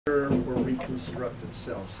or reconstruct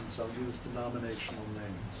itself, since I'll use denominational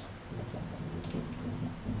names.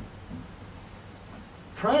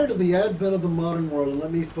 Prior to the advent of the modern world, and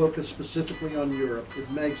let me focus specifically on Europe, it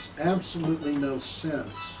makes absolutely no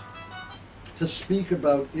sense to speak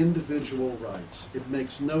about individual rights. It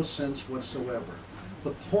makes no sense whatsoever. The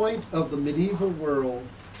point of the medieval world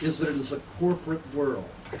is that it is a corporate world.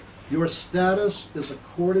 Your status is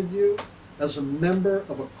accorded you as a member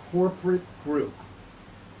of a corporate group.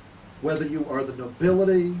 Whether you are the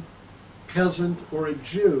nobility, peasant, or a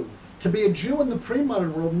Jew. To be a Jew in the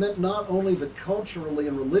pre-modern world meant not only that culturally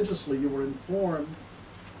and religiously you were informed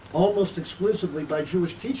almost exclusively by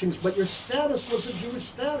Jewish teachings, but your status was a Jewish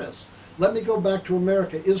status. Let me go back to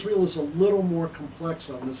America. Israel is a little more complex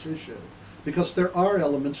on this issue because there are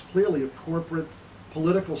elements clearly of corporate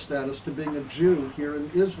political status to being a Jew here in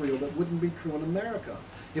Israel that wouldn't be true in America.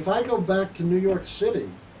 If I go back to New York City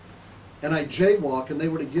and I jaywalk and they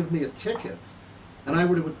were to give me a ticket, and I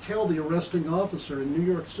would tell the arresting officer in New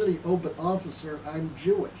York City, "Oh, but officer, I'm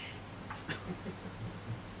Jewish."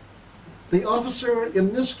 The officer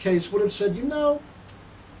in this case would have said, "You know,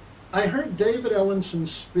 I heard David Ellenson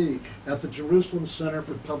speak at the Jerusalem Center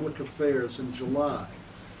for Public Affairs in July,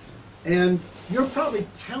 and you're probably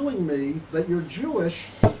telling me that you're Jewish,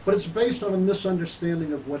 but it's based on a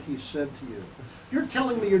misunderstanding of what he said to you. You're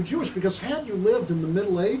telling me you're Jewish because had you lived in the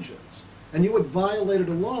Middle Ages and you had violated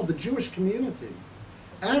a law, the Jewish community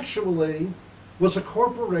actually was a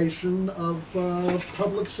corporation of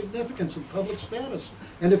public significance and public status.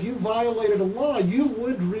 And if you violated a law, you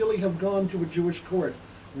would really have gone to a Jewish court."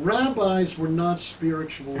 Rabbis were not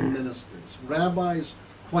spiritual ministers. Rabbis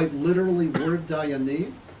quite literally were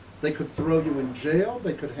dayanim. They could throw you in jail.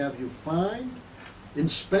 They could have you fined. In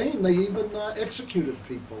Spain, they even executed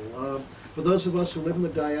people. For those of us who live in the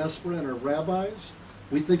diaspora and are rabbis,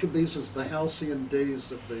 we think of these as the halcyon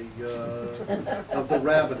days of the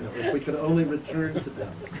rabbinate, if we could only return to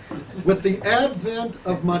them. With the advent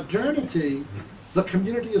of modernity, the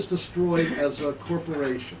community is destroyed as a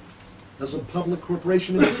corporation, as a public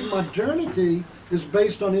corporation. Indeed, modernity is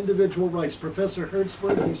based on individual rights. Professor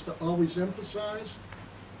Hertzberg used to always emphasize,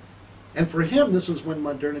 and for him this is when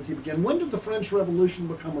modernity began. When did the French Revolution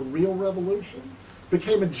become a real revolution? It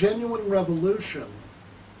became a genuine revolution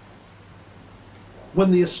when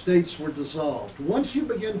the estates were dissolved. Once you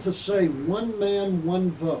begin to say one man, one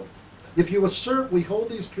vote, if you assert we hold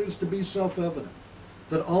these truths to be self-evident,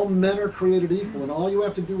 that all men are created equal, and all you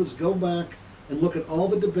have to do is go back and look at all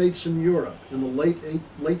the debates in Europe in the late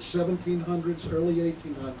 1700s, early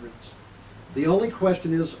 1800s, the only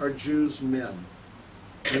question is, are Jews men?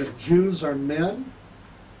 And if Jews are men,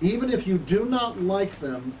 even if you do not like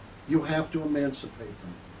them, you have to emancipate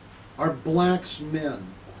them. Are blacks men?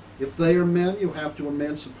 If they are men, you have to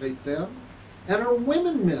emancipate them. And are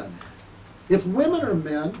women men? If women are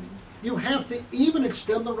men, you have to even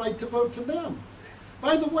extend the right to vote to them.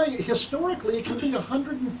 By the way, historically, it can be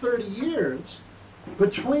 130 years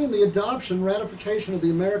between the adoption, ratification of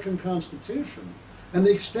the American Constitution and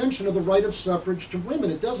the extension of the right of suffrage to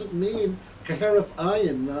women. It doesn't mean Coercive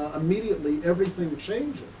ayin, immediately everything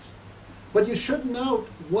changes. But you should note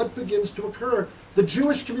what begins to occur. The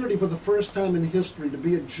Jewish community, for the first time in history, to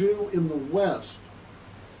be a Jew in the West,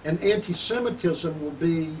 and anti-Semitism will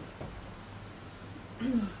be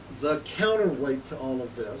the counterweight to all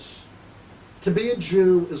of this. To be a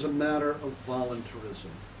Jew is a matter of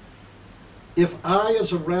voluntarism. If I,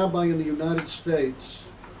 as a rabbi in the United States,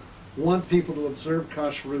 want people to observe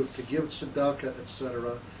kashrut, to give tzedakah,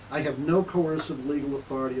 etc., I have no coercive legal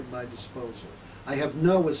authority at my disposal. I have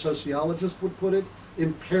no, as sociologists would put it,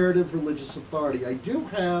 imperative religious authority. I do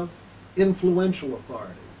have influential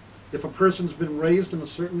authority. If a person's been raised in a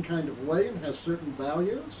certain kind of way and has certain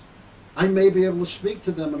values, I may be able to speak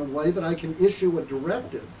to them in a way that I can issue a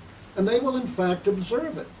directive, and they will in fact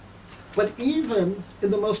observe it. But even in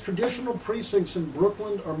the most traditional precincts in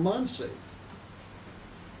Brooklyn or Muncie,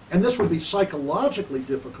 and this would be psychologically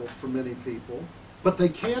difficult for many people, but they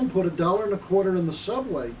can put $1.25 in the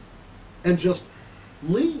subway and just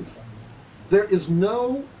leave. There is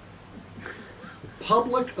no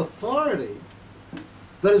public authority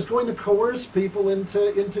that is going to coerce people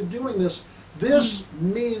into doing this. This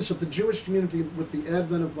means that the Jewish community, with the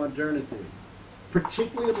advent of modernity,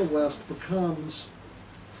 particularly in the West, becomes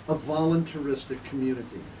a voluntaristic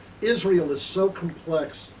community. Israel is so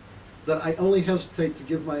complex that I only hesitate to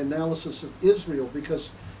give my analysis of Israel, because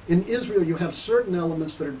in Israel you have certain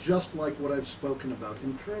elements that are just like what I've spoken about.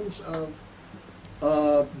 In terms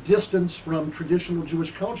of distance from traditional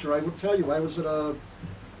Jewish culture, I will tell you, I was at a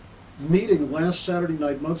meeting last Saturday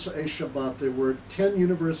night, Motzei Shabbat. There were 10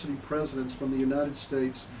 university presidents from the United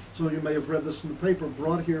States. Some of you may have read this in the paper,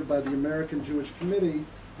 brought here by the American Jewish Committee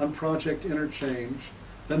on Project Interchange.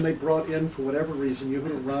 Then they brought in, for whatever reason,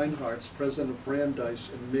 Yehuda Reinhardt, president of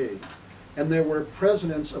Brandeis, and me. And there were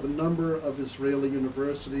presidents of a number of Israeli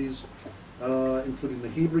universities, including the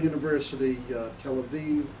Hebrew University, Tel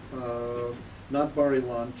Aviv, not Bar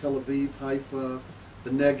Ilan, Tel Aviv, Haifa, the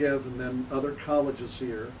Negev, and then other colleges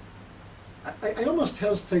here. I almost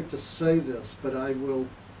hesitate to say this, but I will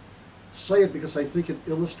say it because I think it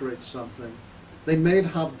illustrates something. They made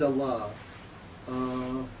Havdalah.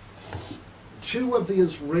 Two of the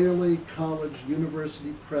Israeli college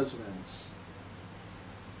university presidents.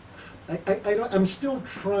 I'm still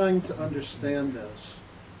trying to understand this.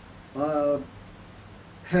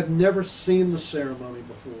 Had never seen the ceremony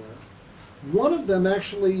before. One of them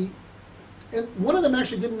actually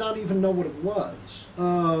did not even know what it was.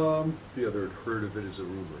 The other had heard of it as a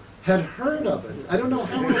rumor. Had heard of it. I don't know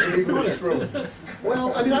how else to put it.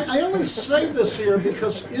 Well, I mean, I only say this here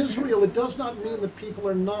because Israel, it does not mean that people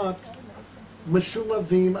are not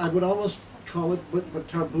Meshulavim. I would almost call it but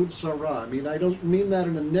tarbut zara. I mean, I don't mean that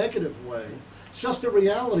in a negative way. It's just a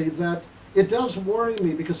reality that it does worry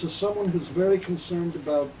me because as someone who's very concerned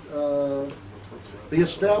about the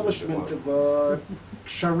establishment of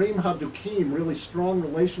Sharim Hadukim, really strong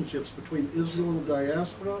relationships between Israel and the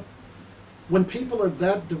diaspora, when people are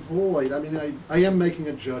that devoid, I mean, I am making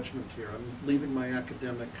a judgment here. I'm leaving my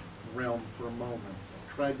academic realm for a moment.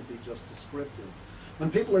 I tried to be just descriptive.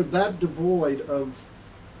 When people are that devoid of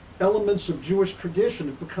elements of Jewish tradition,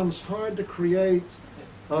 it becomes hard to create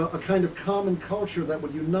a kind of common culture that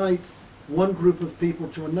would unite one group of people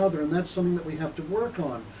to another, and that's something that we have to work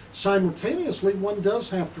on. Simultaneously, one does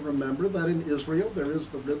have to remember that in Israel there is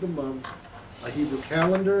the rhythm of a Hebrew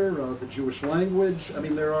calendar, the Jewish language. I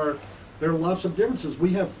mean, there are lots of differences.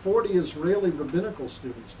 We have 40 Israeli rabbinical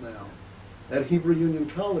students now at Hebrew Union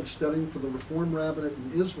College studying for the Reform Rabbinate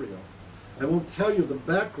in Israel. I won't tell you the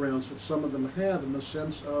backgrounds that some of them have in the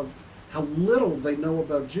sense of how little they know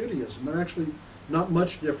about Judaism. They're actually not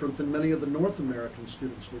much different than many of the North American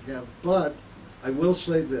students we have. But I will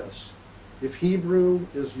say this. If Hebrew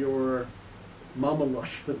is your mama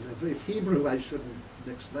lashon, if Hebrew, I shouldn't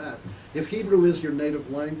mix that. If Hebrew is your native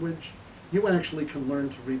language, you actually can learn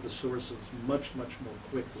to read the sources much, much more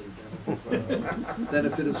quickly than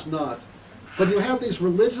if it is not. But you have these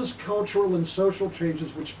religious, cultural, and social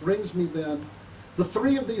changes, which brings me then, the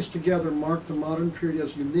three of these together mark the modern period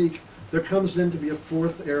as unique. There comes then to be a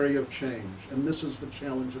fourth area of change, and this is the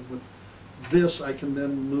challenge, and with this I can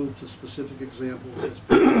then move to specific examples as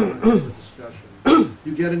part of the discussion.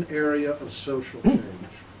 You get an area of social change.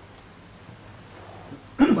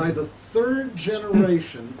 By the third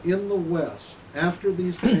generation in the West, after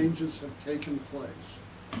these changes have taken place,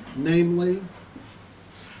 namely,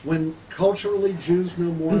 when culturally Jews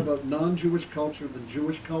know more about non-Jewish culture than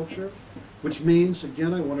Jewish culture, which means,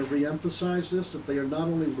 again, I want to reemphasize this, that they are not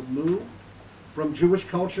only removed from Jewish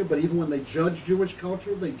culture, but even when they judge Jewish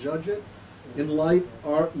culture, they judge it in light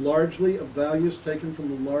largely of values taken from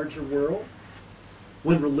the larger world.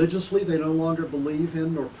 When religiously they no longer believe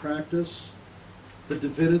in or practice the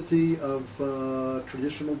divinity of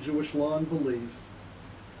traditional Jewish law and belief.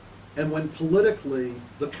 And when politically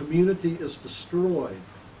the community is destroyed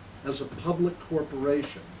as a public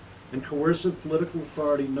corporation and coercive political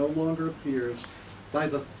authority no longer appears, by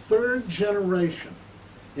the third generation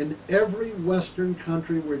in every Western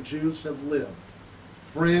country where Jews have lived,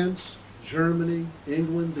 France, Germany,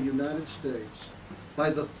 England, the United States,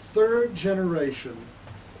 by the third generation,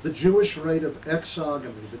 the Jewish rate of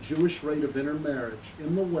exogamy, the Jewish rate of intermarriage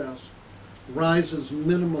in the West, rises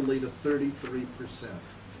minimally to 33%.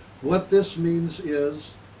 What this means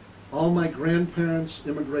is all my grandparents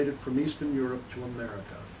immigrated from Eastern Europe to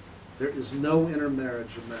America. There is no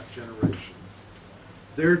intermarriage in that generation.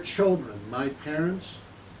 Their children, my parents,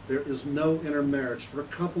 there is no intermarriage for a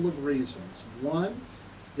couple of reasons. One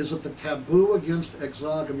is that the taboo against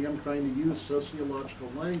exogamy, I'm trying to use sociological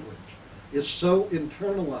language, is so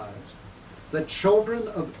internalized that children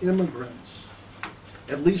of immigrants,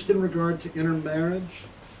 at least in regard to intermarriage,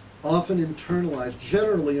 often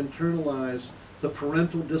generally internalize the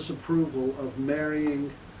parental disapproval of marrying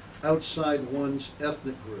outside one's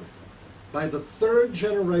ethnic group. By the third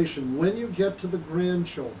generation, when you get to the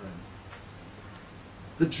grandchildren,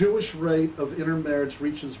 the Jewish rate of intermarriage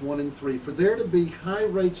reaches 1 in 3. For there to be high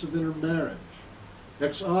rates of intermarriage,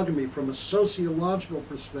 exogamy, from a sociological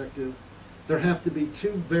perspective, there have to be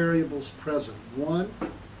two variables present. One,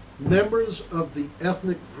 members of the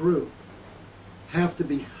ethnic group have to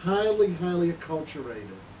be highly, highly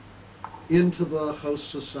acculturated into the host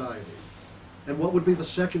society? And what would be the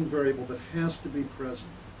second variable that has to be present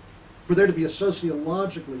for there to be a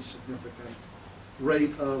sociologically significant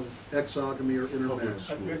rate of exogamy or intermarriage?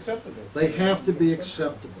 Have to be acceptable. They have to be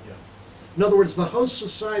acceptable. In other words, the host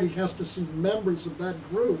society has to see members of that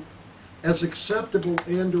group as acceptable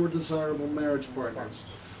and or desirable marriage partners.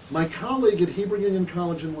 My colleague at Hebrew Union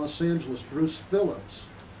College in Los Angeles, Bruce Phillips,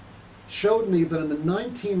 showed me that in the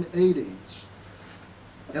 1980s,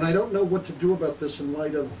 and I don't know what to do about this in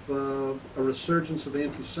light of a resurgence of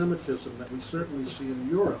anti-Semitism that we certainly see in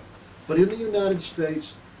Europe, but in the United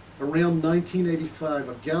States, around 1985,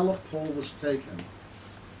 a Gallup poll was taken.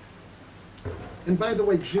 And by the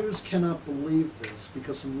way, Jews cannot believe this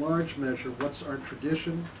because in large measure, what's our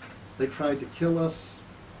tradition? They tried to kill us.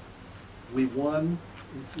 We won.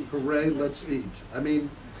 Hooray, let's eat. I mean,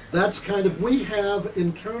 that's kind of, we have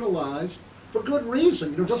internalized, for good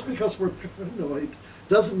reason, you know, just because we're paranoid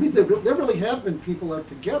doesn't mean there really have been people out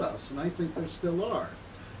to get us, and I think there still are.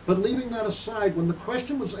 But leaving that aside, when the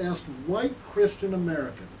question was asked, white Christian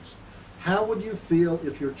Americans, how would you feel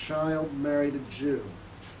if your child married a Jew?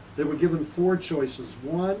 They were given four choices.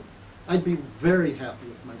 One, I'd be very happy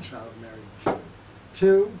if my child married a Jew.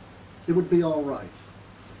 Two, it would be all right.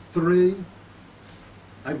 Three,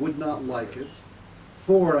 I would not like it.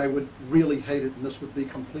 Four, I would really hate it, and this would be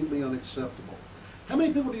completely unacceptable. How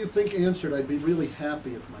many people do you think answered, I'd be really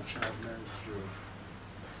happy if my child married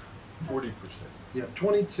a Jew? 40%. Yeah,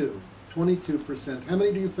 22%. How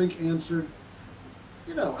many do you think answered,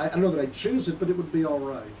 you know, I don't know that I'd choose it, but it would be all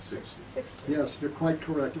right? 60. Yes, you're quite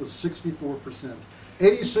correct. It was 64%.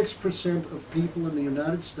 86% of people in the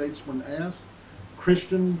United States, when asked,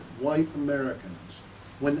 Christian white Americans,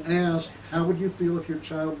 when asked, how would you feel if your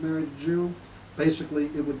child married a Jew? Basically,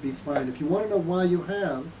 it would be fine. If you want to know why you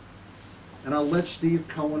have, and I'll let Steve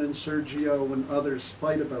Cohen and Sergio and others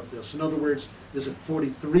fight about this. In other words, is it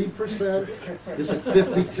 43%? Is it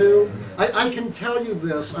 52%? I can tell you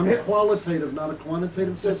this. I'm a qualitative, not a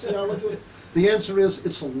quantitative sociologist. The answer is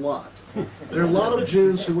it's a lot. There are a lot of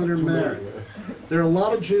Jews who intermarry. There are a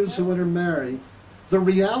lot of Jews who intermarry. The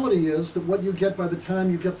reality is that what you get by the time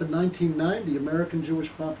you get the 1990 American Jewish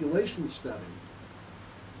Population Study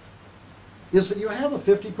is that you have a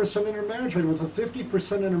 50% intermarriage rate. With a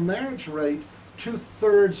 50% intermarriage rate,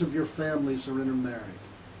 2/3 of your families are intermarried.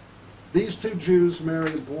 These two Jews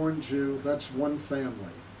marry a born Jew, that's one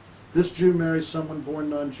family. This Jew marries someone born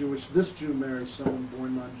non-Jewish, this Jew marries someone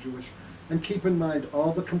born non-Jewish. And keep in mind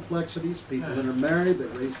all the complexities. People intermarry, they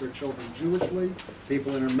raise their children Jewishly.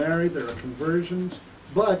 People intermarry, there are conversions.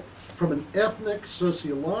 But from an ethnic,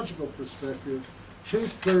 sociological perspective,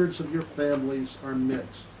 2/3 of your families are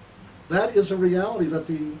mixed. That is a reality that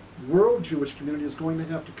the world Jewish community is going to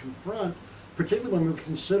have to confront, particularly when we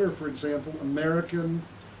consider, for example,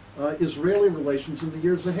 American-Israeli relations in the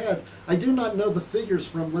years ahead. I do not know the figures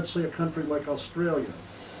from, let's say, a country like Australia,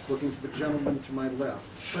 looking to the gentleman to my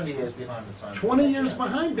left. 20 years behind the time. 20 years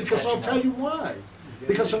behind, because I'll tell you why.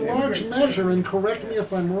 Because in large measure, and correct me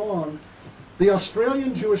if I'm wrong, the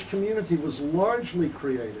Australian Jewish community was largely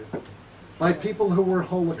created by people who were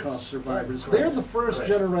Holocaust survivors. They're the first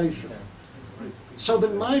generation. So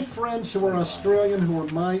that my friends who are Australian, who are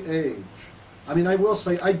my age, I mean, I will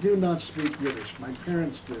say I do not speak Yiddish. My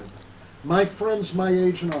parents did. My friends my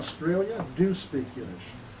age in Australia do speak Yiddish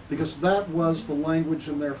because that was the language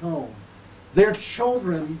in their home. Their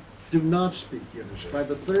children do not speak Yiddish. By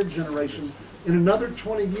the third generation, in another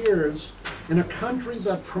 20 years, in a country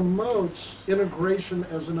that promotes integration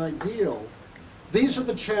as an ideal, these are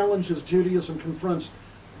the challenges Judaism confronts.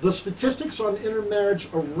 The statistics on intermarriage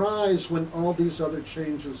arise when all these other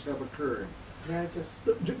changes have occurred. May I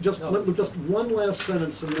Just one last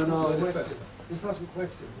sentence and then I'll... It's not a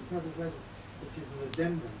question. It's not a question. It is an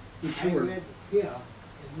addendum. Sure. I read here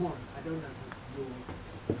in one, I don't know if it was,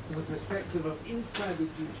 from the perspective of inside the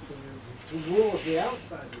Jewish community toward the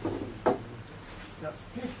outside of the Jewish community, that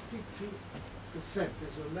 52%,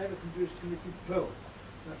 there's an American Jewish community poll,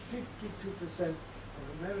 that 52% of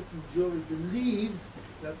American Jewry believe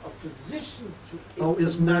that opposition to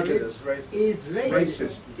is negative. Is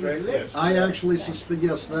racist. I actually suspect,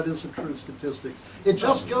 yes, that is a true statistic. It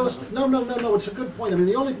just goes, no, it's a good point. I mean,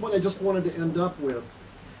 the only point I just wanted to end up with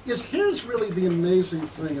is here's really the amazing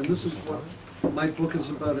thing, and this is what my book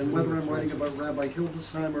is about, and whether I'm writing about Rabbi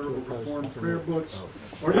Hildesheimer or Reformed prayer books,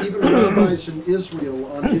 or even rabbis in Israel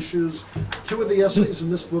on issues. Two of the essays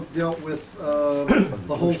in this book dealt with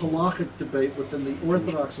the whole halachic debate within the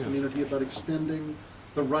Orthodox community about extending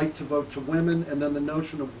the right to vote to women, and then the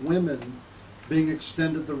notion of women being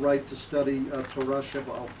extended the right to study Torah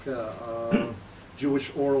Sheba'al Peh,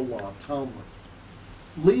 Jewish oral law, Talmud.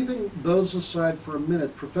 leaving those aside for a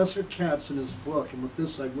minute, Professor Katz in his book, and with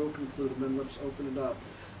this I will conclude, and then let's open it up,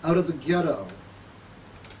 Out of the Ghetto,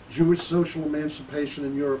 Jewish Social Emancipation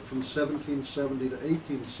in Europe from 1770 to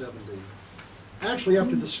 1870. Actually,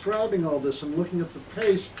 after describing all this and looking at the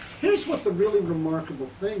pace, here's what the really remarkable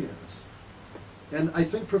thing is. And I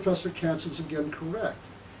think Professor Katz is again correct.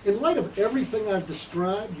 In light of everything I've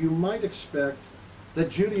described, you might expect that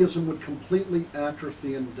Judaism would completely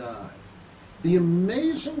atrophy and die. The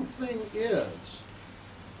amazing thing is,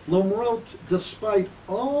 Lomrot, despite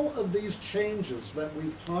all of these changes that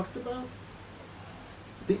we've talked about,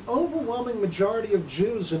 the overwhelming majority of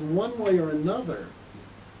Jews in one way or another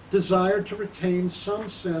desired to retain some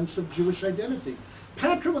sense of Jewish identity.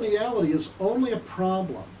 Patrilineality is only a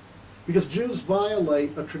problem because Jews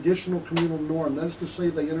violate a traditional communal norm. That is to say,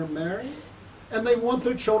 they intermarry, and they want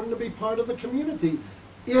their children to be part of the community.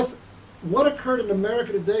 If what occurred in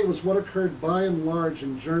America today was what occurred by and large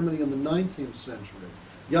in Germany in the 19th century,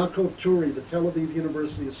 Yaakov Jewry, the Tel Aviv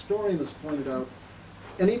University historian, has pointed out,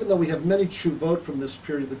 and even though we have many tshuvot from this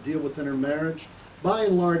period that deal with intermarriage, by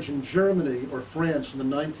and large in Germany or France in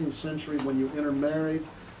the 19th century, when you intermarried,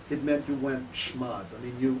 it meant you went shmad. I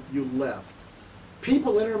mean, you left.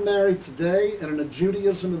 People intermarry today, and in a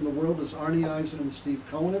Judaism in the world, as Arnie Eisen and Steve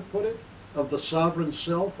Cohen have put it, of the sovereign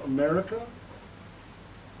self, America,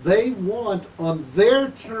 they want, on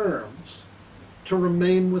their terms, to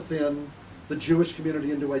remain within the Jewish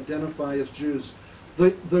community and to identify as Jews.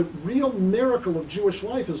 The real miracle of Jewish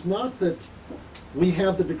life is not that we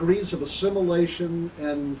have the degrees of assimilation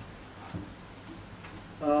and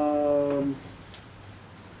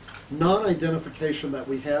non-identification that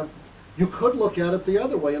we have. You could look at it the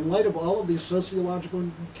other way. In light of all of these sociological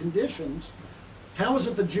conditions, how is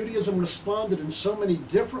it that Judaism responded in so many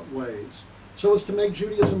different ways so as to make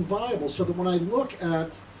Judaism viable, so that when I look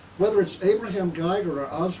at whether it's Abraham Geiger or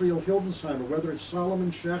Azriel Hildesheim, or whether it's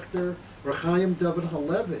Solomon Schechter or Chaim David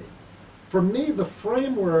Halevi, for me, the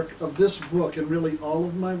framework of this book, and really all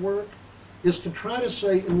of my work, is to try to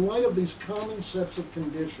say, in light of these common sets of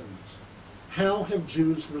conditions, how have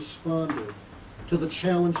Jews responded to the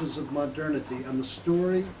challenges of modernity? And the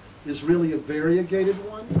story is really a variegated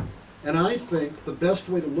one. And I think the best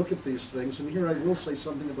way to look at these things, and here I will say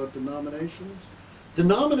something about denominations.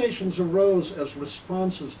 Denominations arose as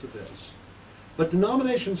responses to this. But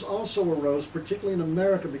denominations also arose, particularly in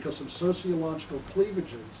America, because of sociological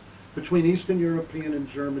cleavages between Eastern European and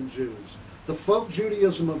German Jews. The folk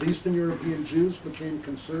Judaism of Eastern European Jews became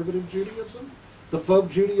conservative Judaism. The folk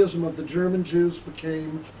Judaism of the German Jews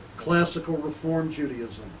became classical Reform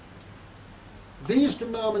Judaism. These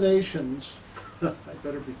denominations, I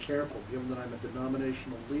better be careful given that I'm a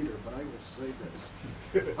denominational leader, but I will say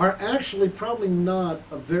this, are actually probably not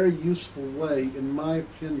a very useful way, in my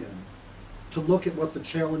opinion, to look at what the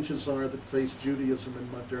challenges are that face Judaism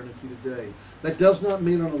and modernity today. That does not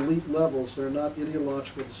mean on elite levels there are not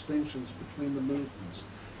ideological distinctions between the movements.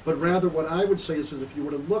 But rather what I would say is that if you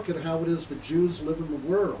were to look at how it is that Jews live in the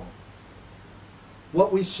world,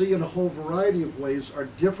 what we see in a whole variety of ways are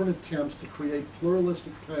different attempts to create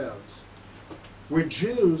pluralistic paths where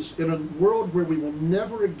Jews, in a world where we will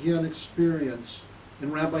never again experience,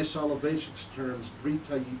 in Rabbi Soloveitchik's terms, Brit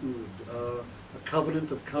HaYiud, a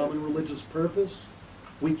covenant of common religious purpose,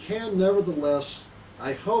 we can nevertheless,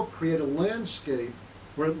 I hope, create a landscape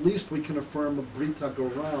where at least we can affirm a Brit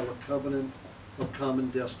HaGoral, a covenant of common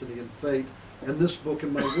destiny and fate. And this book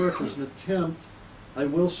and my work is an attempt, I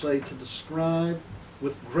will say, to describe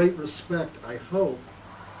with great respect, I hope,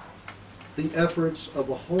 the efforts of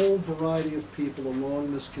a whole variety of people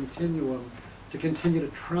along this continuum to continue to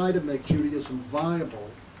try to make Judaism viable.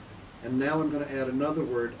 And now I'm going to add another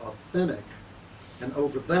word, authentic. And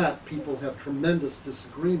over that, people have tremendous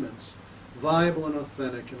disagreements, viable and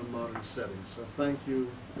authentic in a modern setting. So thank you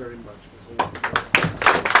very much. It was a lot of work.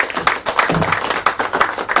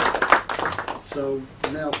 So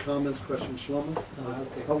now comments, questions, Shlomo?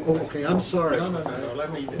 Okay. Oh, okay, I'm sorry. No.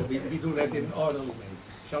 Let me, we do that in orderly way.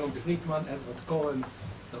 Shalom de Friedman, Edward Cohen,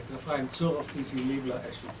 Dr. Efraim Tzorov, Isi Liebler,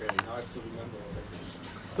 Ashley Terry. Now I have to remember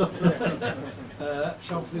all that.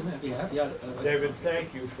 Shalom Friedman, we have? Yeah, David,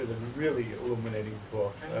 thank you for the really illuminating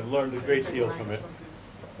talk. I learned a great deal from it.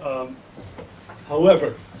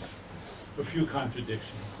 However, a few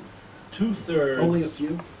contradictions. Two-thirds Only a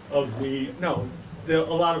few? of the, no, there are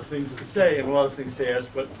a lot of things to say and a lot of things to ask,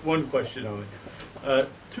 but one question only.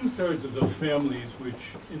 Two-thirds of the families which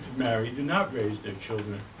intermarry do not raise their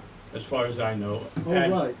children, as far as I know,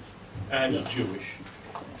 as Jewish.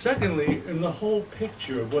 Secondly, in the whole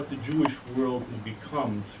picture of what the Jewish world has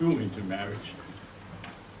become through intermarriage,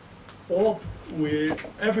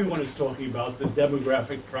 everyone is talking about the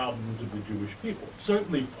demographic problems of the Jewish people.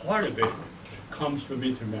 Certainly part of it comes from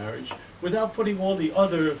intermarriage, without putting all the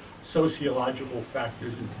other sociological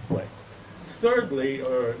factors into play. Thirdly,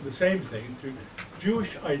 or the same thing,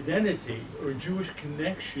 Jewish identity or Jewish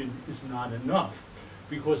connection is not enough,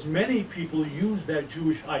 because many people use that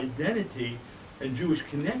Jewish identity and Jewish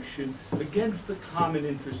connection against the common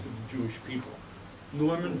interest of the Jewish people.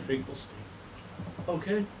 Norman Finkelstein.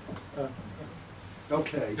 Okay?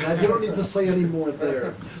 Okay, now you don't need to say any more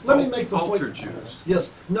there. Let me make the Alter point. Jews. Yes,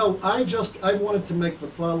 no, I wanted to make the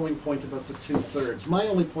following point about the 2/3. My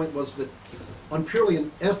only point was that on purely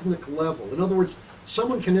an ethnic level, in other words,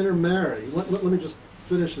 someone can intermarry, let me just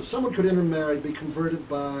finish this. Someone could intermarry, be converted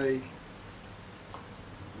by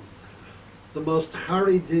the most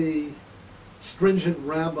Haredi, stringent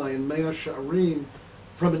rabbi in Mea She'arim.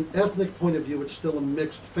 From an ethnic point of view, it's still a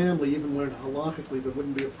mixed family, even when halakhically there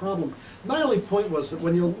wouldn't be a problem. My only point was that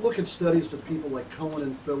when you look at studies that people like Cohen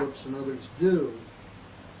and Phillips and others do,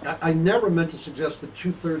 I never meant to suggest that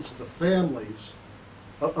 2/3 of the families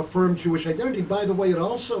affirm Jewish identity. By the way, it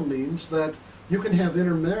also means that you can have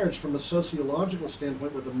intermarriage from a sociological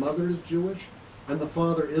standpoint where the mother is Jewish and the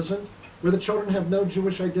father isn't, where the children have no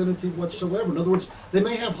Jewish identity whatsoever. In other words, they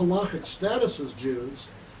may have halakhic status as Jews,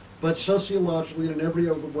 but sociologically and in every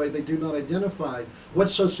other way they do not identify. What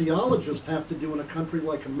sociologists have to do in a country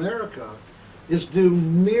like America is do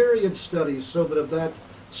myriad studies so that of that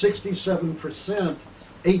 67%,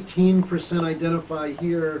 18% identify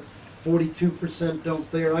here, 42%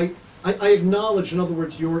 don't there. I acknowledge, in other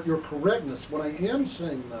words, your correctness. What I am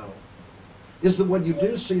saying, though, is that what you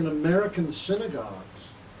do see in American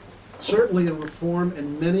synagogues, certainly in Reform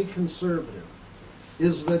and many conservative,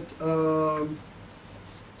 is that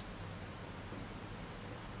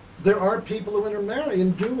there are people who intermarry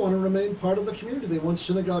and do want to remain part of the community. They want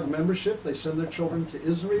synagogue membership. They send their children to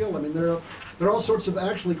Israel. I mean, there are all sorts of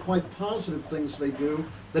actually quite positive things they do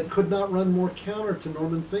that could not run more counter to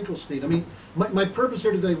Norman Finkelstein. I mean, my purpose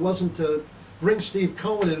here today wasn't to bring Steve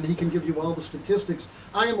Cohen in and he can give you all the statistics.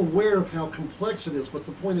 I am aware of how complex it is, but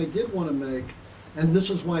the point I did want to make, and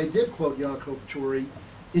this is why I did quote Yaakov Jewry,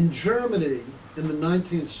 in Germany in the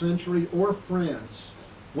 19th century or France,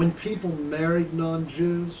 when people married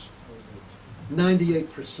non-Jews,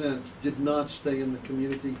 98% did not stay in the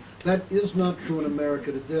community. That is not true in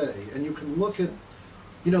America today. And you can look at,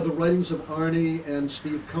 the writings of Arnie and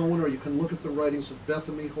Steve Cohen, or you can look at the writings of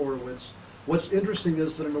Bethany Horowitz. What's interesting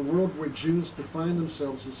is that in a world where Jews define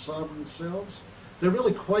themselves as sovereign selves, they're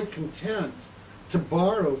really quite content to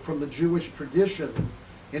borrow from the Jewish tradition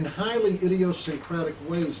in highly idiosyncratic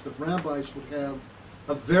ways that rabbis would have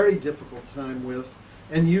a very difficult time with,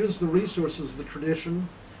 and use the resources of the tradition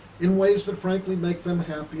in ways that frankly make them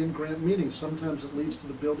happy and grant meaning. Sometimes it leads to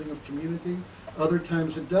the building of community, other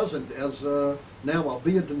times it doesn't. As now I'll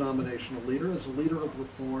be a denominational leader, as a leader of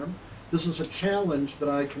Reform. This is a challenge that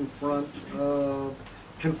I confront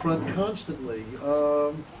constantly.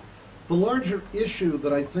 The larger issue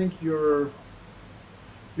that I think you're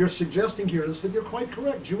suggesting here is that you're quite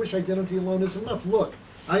correct. Jewish identity alone isn't enough. Look,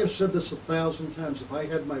 I have said this 1,000 times. If I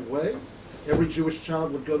had my way, every Jewish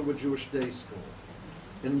child would go to a Jewish day school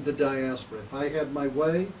in the diaspora. If I had my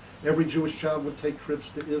way, every Jewish child would take trips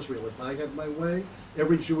to Israel. If I had my way,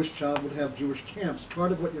 every Jewish child would have Jewish camps.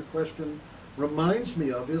 Part of what your question reminds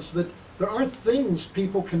me of is that there are things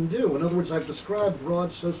people can do. In other words, I've described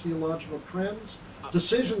broad sociological trends.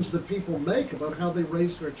 Decisions that people make about how they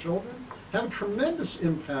raise their children have a tremendous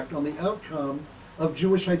impact on the outcome of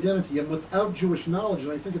Jewish identity. And without Jewish knowledge,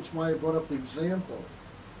 and I think it's why I brought up the example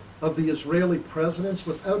of the Israeli presidents,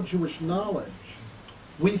 without Jewish knowledge,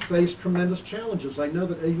 we face tremendous challenges. I know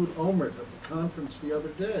that Ehud Olmert at the conference the other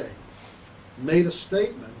day made a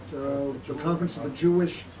statement, the conference of the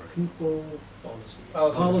Jewish People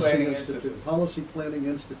Policy Institute, Policy Planning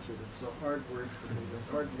Institute. It's a hard word for me,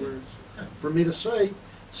 hard words for me to say.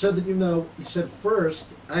 Said that, he said first,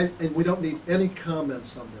 and we don't need any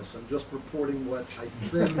comments on this, I'm just reporting what I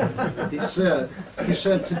think he said. He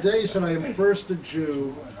said, today, I am first a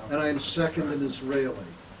Jew and I am second an Israeli.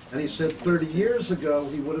 And he said 30 years ago,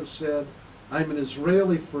 he would have said, I'm an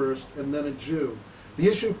Israeli first and then a Jew. The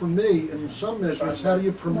issue for me, in some measure, is how do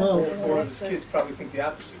you promote... Or his kids probably think the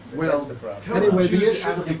opposite. Well, that's the problem. anyway, the issue...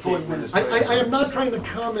 I am not trying to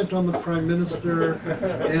comment on the Prime Minister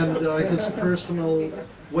and his personal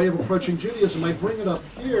way of approaching Judaism. I bring it up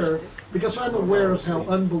here because I'm aware of how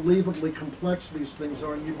unbelievably complex these things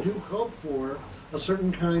are, and you do hope for a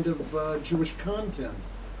certain kind of Jewish content.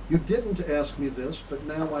 You didn't ask me this, but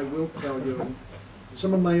now I will tell you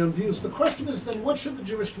some of my own views. The question is then, what should the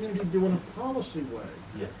Jewish community do in a policy way?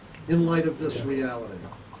 Yeah. in light of this reality.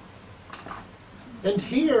 And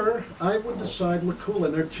here, I would decide Lakula.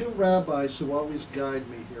 And there are two rabbis who always guide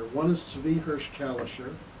me here. One is Tzvi Hirsch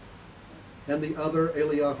Kalischer, and the other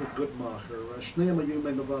Eliyahu Gutmacher. Shneim hayu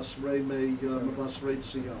mevasrei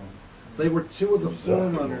Tzion. They were two of the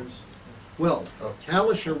forerunners. Well,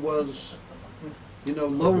 Kalischer was,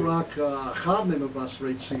 lo rak achad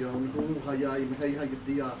mevasrei Tzion, hu haya im hei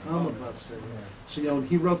hayediah hamavasrei Tzion.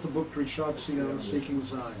 He wrote the book Drishat Tzion, Seeking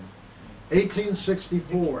Zion.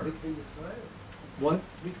 1864. What?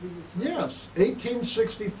 Yes,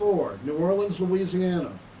 1864, New Orleans,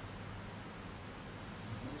 Louisiana.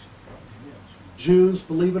 Jews,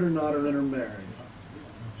 believe it or not, are intermarried.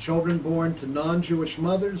 Children born to non-Jewish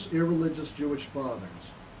mothers, irreligious Jewish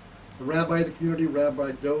fathers. The rabbi of the community,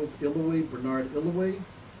 Rabbi Dov Ilui, Bernard Ilui,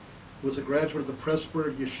 was a graduate of the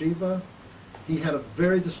Pressburg Yeshiva. He had a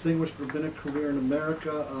very distinguished rabbinic career in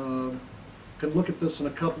America. Can look at this in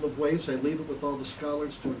a couple of ways. I leave it with all the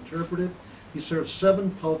scholars to interpret it. He served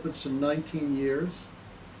 7 pulpits in 19 years.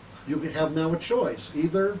 You have now a choice.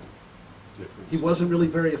 Either he wasn't really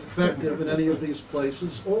very effective in any of these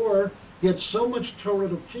places, or he had so much Torah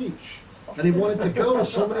to teach, and he wanted to go to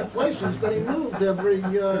so many places that he moved every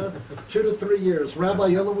 2 to 3 years. Rabbi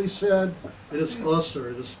Ellenson said, it is usher,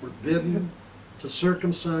 it is forbidden to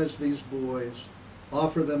circumcise these boys,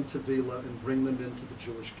 offer them tevilah, and bring them into the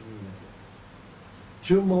Jewish community.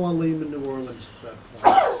 2 Moalim in New Orleans at that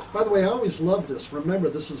point. By the way, I always loved this. Remember,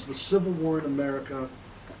 this is the Civil War in America.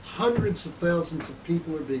 Hundreds of thousands of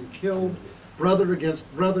people are being killed, brother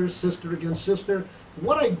against brother, sister against sister.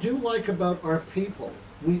 What I do like about our people,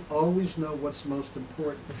 we always know what's most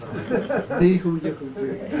important. Be who you can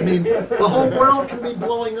be. I mean, the whole world can be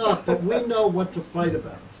blowing up, but we know what to fight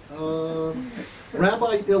about.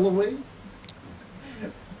 Rabbi Ilui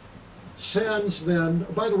sends then,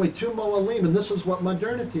 by the way, 2 Moalim, and this is what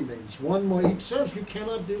modernity means. One Moel, he says you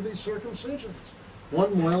cannot do these circumcisions.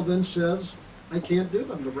 One Moel then says, I can't do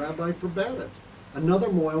them. The rabbi forbade it. Another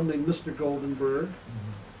Moel named Mr. Goldenberg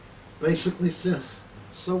basically says,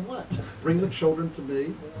 so what? Bring the children to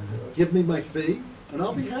me, give me my fee, and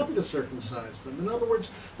I'll be happy to circumcise them. In other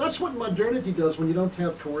words, that's what modernity does when you don't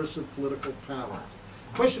have coercive political power.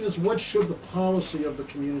 The question is, what should the policy of the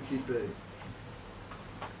community be?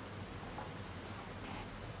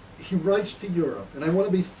 He writes to Europe, and I want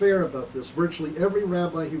to be fair about this. Virtually every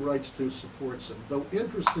rabbi he writes to supports him, though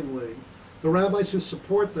interestingly, the rabbis who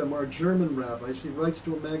support them are German rabbis. He writes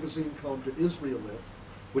to a magazine called Der Israelit,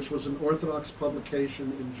 which was an Orthodox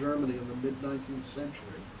publication in Germany in the mid-19th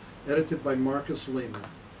century, edited by Marcus Lehmann,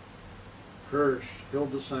 Hirsch,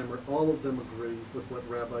 Hildesheimer. All of them agree with what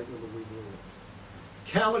Rabbi Ilui ruled.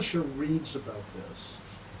 Kalischer reads about this,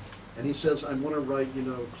 and he says, I want to write, to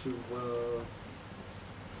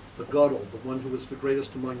the Gadol, the one who is the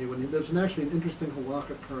greatest among you. And there's actually an interesting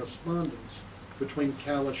halacha correspondence between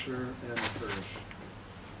Kalischer and Hirsch,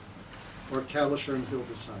 or Kalischer and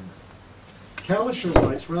Hildesheimer.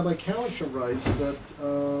 Rabbi Kalischer writes that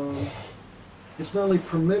it's not only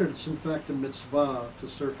permitted, it's in fact a mitzvah to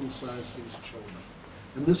circumcise these children.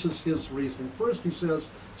 And this is his reasoning. First, he says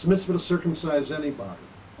it's a mitzvah to circumcise anybody,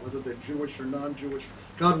 whether they're Jewish or non-Jewish.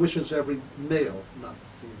 God wishes every male, not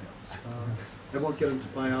females. I won't get into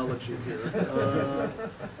biology here.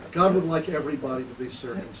 God would like everybody to be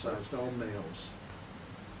circumcised, all males.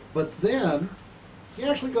 But then, he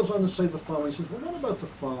actually goes on to say the following. He says, well, what about the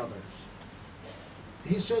fathers?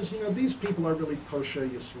 He says, these people are really Poshei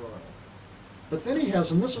Yisrael. But then he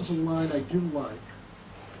has, and this is a line I do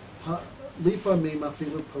like, Lifamim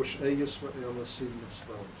afilu Poshei Yisrael asim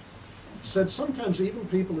mitzvot. He said, sometimes even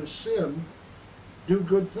people who sin do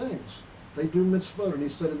good things. They do mitzvot. And he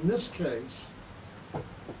said, in this case,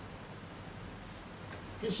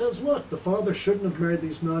 he says, look, the father shouldn't have married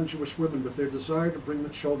these non-Jewish women, but their desire to bring the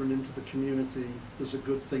children into the community is a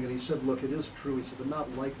good thing. And he said, look, it is true. He said, they're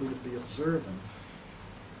not likely to be observant.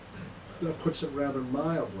 That puts it rather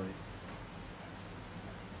mildly.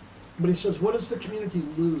 But he says, what does the community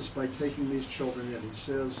lose by taking these children in? He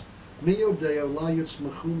says, Mi yodeo la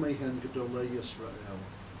yitzmachu mehen gedolei Yisrael.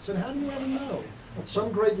 He said, how do you ever know?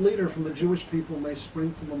 Some great leader from the Jewish people may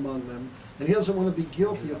spring from among them, and he doesn't want to be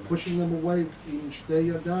guilty of pushing them away in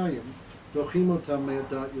shtei yadayim, dochim otam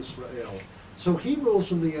me'adat Yisrael. So he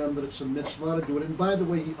rules in the end that it's a mitzvah to do it. And by the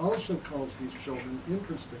way, he also calls these children,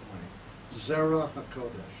 interestingly, Zera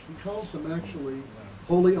HaKodesh. He calls them actually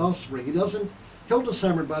holy offspring. He doesn't,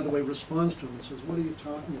 Hildesheimer, by the way, responds to him and says, what are you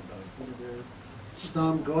talking about? They're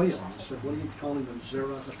Stam Goyim. He said, what are you calling them?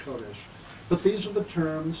 Zera HaKodesh. But these are the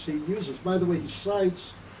terms he uses. By the way, he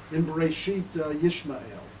cites in Bereshit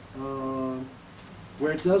Yishmael.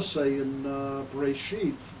 where it does say in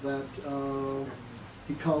Bereshit that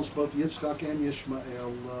he calls both Yitzchak and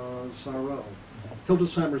Yishmael Zaro.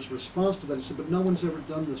 Hildesheimer's response to that, he said, but no one's ever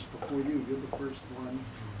done this before you. You're the first one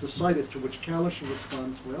to cite it, to which Kalischer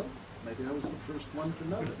responds, well, maybe I was the first one to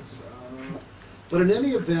notice. But in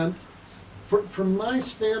any event, from my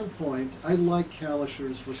standpoint, I like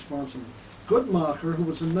Kalischer's response. And Guttmacher, who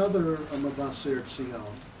was another Mavaser Tzion.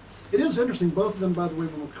 It is interesting, both of them, by the way,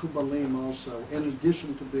 were Mekubalim also, in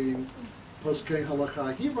addition to being Poskei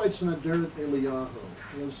Halacha. He writes in Aderet Eliyahu,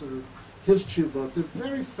 his Tshuvot. They're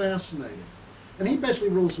very fascinating. And he basically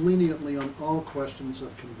rules leniently on all questions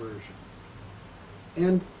of conversion.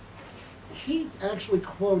 And he actually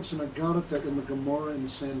quotes an Agarata in the Gemara in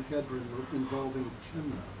Sanhedrin involving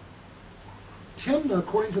Timnah. Timnah,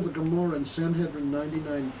 according to the Gemara in Sanhedrin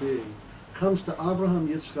 99b, comes to Abraham,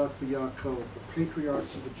 Yitzchak, and Yaakov, the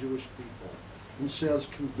patriarchs of the Jewish people, and says,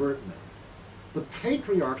 convert me. The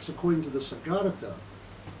patriarchs, according to the Agarata,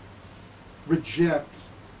 reject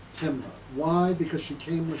Timnah. Why? Because she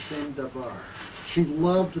came l'shem davar. She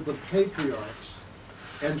loved the patriarchs,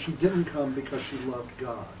 and she didn't come because she loved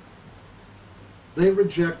God. They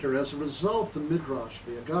reject her. As a result, the Midrash,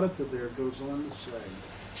 the Agarata there, goes on to say,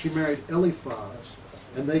 she married Eliphaz,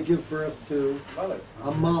 and they give birth to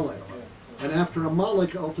Amalek. And after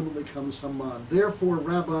Amalek ultimately comes Haman. Therefore,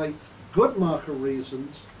 Rabbi Guttmacher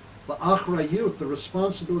reasons the achrayut, the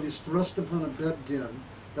responsibility is thrust upon a bet din,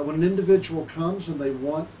 that when an individual comes and they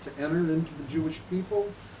want to enter into the Jewish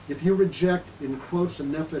people, if you reject, in quotes, a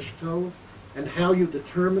nefesh tov, and how you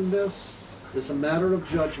determine this is a matter of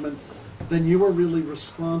judgment, then you are really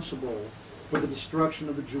responsible for the destruction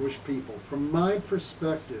of the Jewish people. From my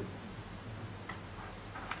perspective,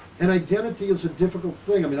 and identity is a difficult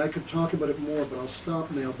thing. I mean, I could talk about it more, but I'll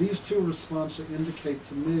stop now. These two responses indicate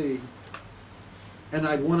to me, and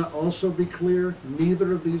I want to also be clear,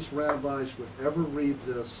 neither of these rabbis would ever read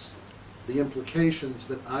this, the implications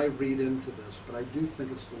that I read into this, but I do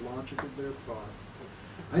think it's the logic of their thought.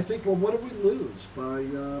 I think, well, what do we lose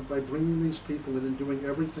by bringing these people in and doing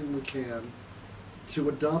everything we can to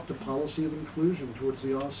adopt a policy of inclusion towards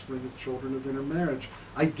the offspring of children of intermarriage?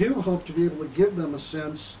 I do hope to be able to give them a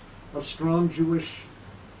sense of strong Jewish,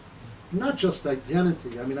 not just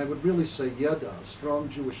identity, I mean, I would really say yeda, strong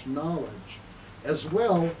Jewish knowledge, as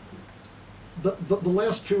well. The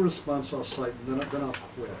last two responses I'll cite, and then I'll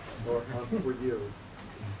quit, or for you.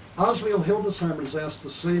 Osriel Hildesheimer is asked the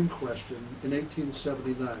same question in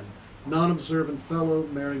 1879. Non-observant fellow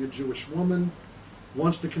marrying a Jewish woman,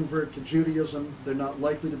 wants to convert to Judaism, they're not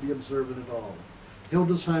likely to be observant at all.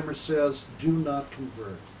 Hildesheimer says, do not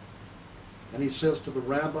convert. And he says to the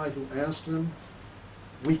rabbi who asked him,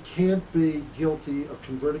 we can't be guilty of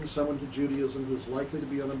converting someone to Judaism who's likely to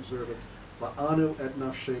be unobservant. Va'anu et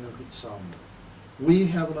nafshenu hitzalnu. We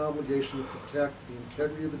have an obligation to protect the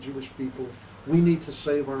integrity of the Jewish people. We need to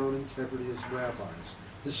save our own integrity as rabbis.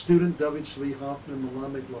 His student, David Tzvi Hoffner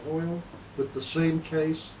Melamed Lahoyel, with the same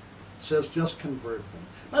case, says just convert them.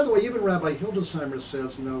 By the way, even Rabbi Hildesheimer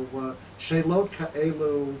says, Shelot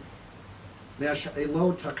ka'elu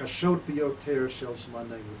me'ashe'elot hakashot biyoter shel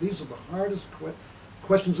zmanenu. These are the hardest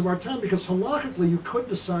questions of our time, because halakhically you could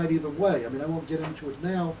decide either way. I mean, I won't get into it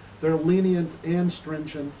now. There are lenient and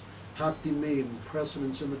stringent takdimim,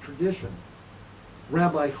 precedents in the tradition.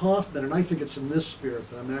 Rabbi Hoffman, and I think it's in this spirit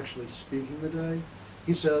that I'm actually speaking today,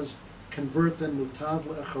 he says, convert them mutav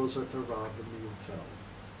le'echozat harav v'miyuto.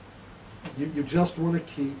 You just want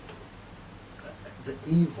to keep the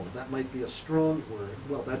evil. That might be a strong word.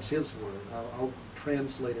 Well, that's his word. I'll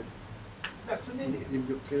translate it. That's an idiot.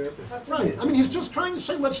 Right. I mean, he's just trying to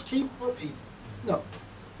say, let's keep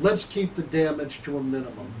the damage to a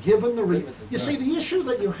minimum. Given the you see, the issue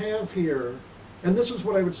that you have here, and this is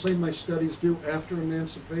what I would say my studies do after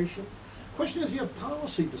emancipation. The question is, you have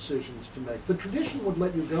policy decisions to make. The tradition would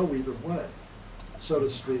let you go either way, so to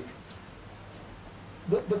speak.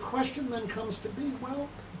 The question then comes to be, well,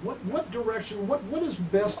 what direction, what is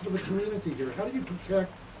best for the community here? How do you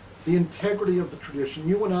protect the integrity of the tradition?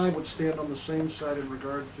 You and I would stand on the same side in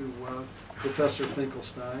regard to Professor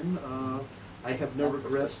Finkelstein. I have no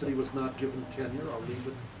regrets that he was not given tenure. I'll leave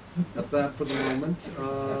it at that for the moment.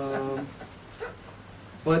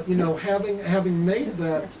 But having made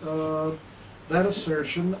that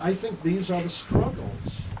assertion, I think these are the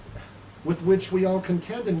struggles with which we all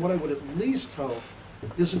contend. And what I would at least hope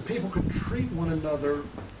is that people could treat one another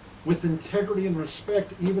with integrity and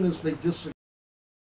respect, even as they disagree.